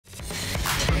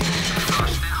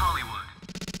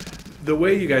The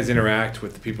way you guys interact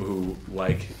with the people who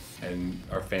like and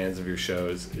are fans of your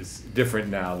shows is different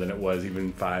now than it was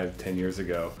even 5-10 years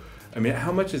ago. I mean,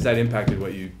 how much has that impacted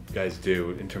what you guys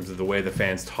do in terms of the way the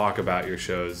fans talk about your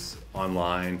shows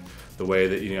online, the way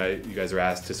that you guys are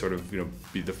asked to sort of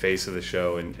be the face of the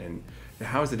show, and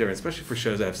how is it different, especially for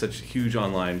shows that have such huge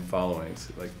online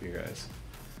followings like you guys?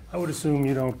 I would assume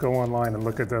you don't go online and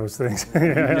look at those things.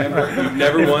 You've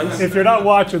never once? If you're not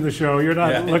watching the show, you're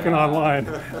not looking online.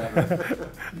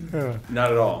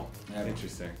 Not at all.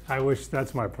 Interesting. I wish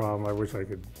that's my problem. I wish I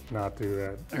could not do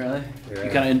that. Really? Yeah.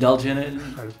 You kind of indulge in it?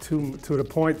 To the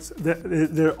point,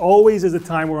 there always is a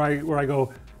time where I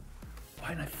go, why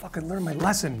didn't I fucking learn my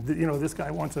lesson? This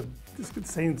guy this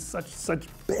kid's saying such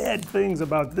bad things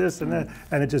about this and that,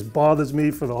 and it just bothers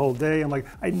me for the whole day. I'm like,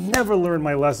 I never learned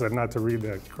my lesson not to read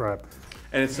that crap.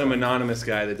 And it's some anonymous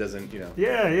guy that doesn't,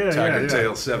 Tiger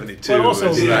Tail 72 also,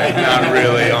 is like not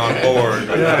really on board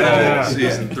with the whole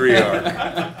season 3 arc.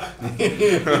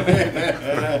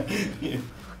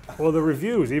 Well, the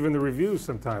reviews, even the reviews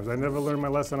sometimes, I never learned my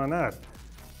lesson on that.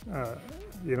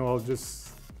 I'll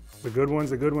just, the good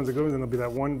ones, and there'll be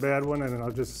that one bad one, and then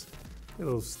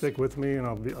it'll stick with me, and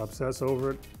I'll obsess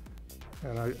over it.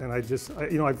 And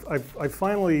I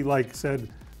finally said,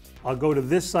 I'll go to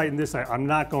this site and this site. I'm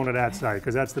not going to that site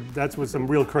because that's with some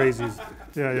real crazies.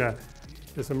 Yeah.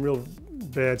 There's some real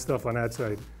bad stuff on that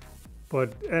site.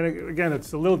 And again,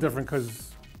 it's a little different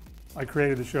because I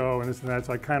created the show and this and that,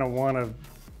 so I kind of want to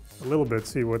a little bit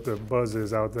see what the buzz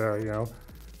is out there,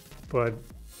 But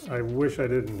I wish I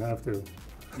didn't have to.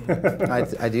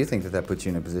 I do think that puts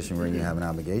you in a position where you have an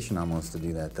obligation almost to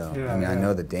do that, though. Yeah, I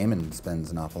know that Damon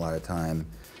spends an awful lot of time.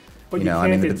 But you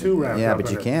can't get too wrapped up. Yeah, but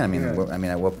you can. Yeah. I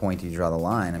mean, at what point do you draw the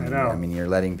line? I mean, you're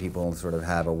letting people sort of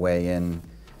have a way in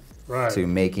to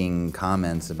making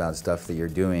comments about stuff that you're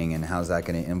doing, and how's that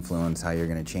going to influence how you're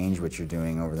going to change what you're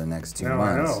doing over the next 2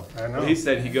 months? I know. Well, he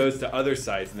said he goes to other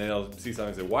sites and then he'll see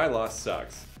something and say, "Why Lost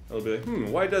sucks?" He'll be like,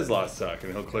 "Why does Lost suck?"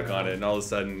 And he'll click on it, and all of a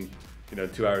sudden,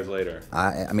 2 hours later.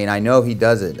 I mean, I know he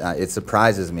does it. It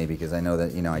surprises me because I know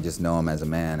that I just know him as a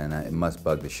man, and it must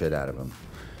bug the shit out of him.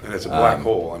 And it's a black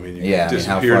hole. I mean, you can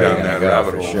disappear down that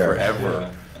rabbit hole forever.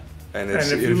 Yeah. And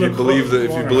if you believe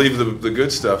the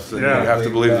good stuff, then you have to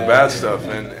believe the bad stuff.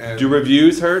 And do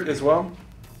reviews hurt as well?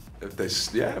 If they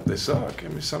suck. I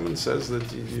mean, someone says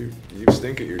that you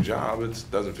stink at your job, it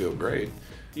doesn't feel great.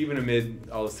 Even amid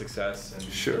all the success.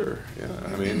 Sure. Yeah.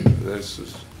 I mean,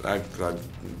 I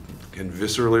can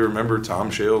viscerally remember Tom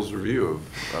Shale's review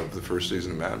of the first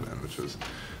season of Mad Men, which was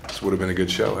this would have been a good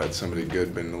show had somebody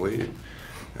good been in the lead.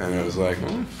 And I was like,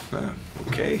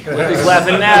 okay. He's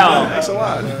laughing now. Thanks a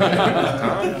lot.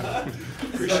 Tom,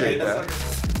 appreciate that.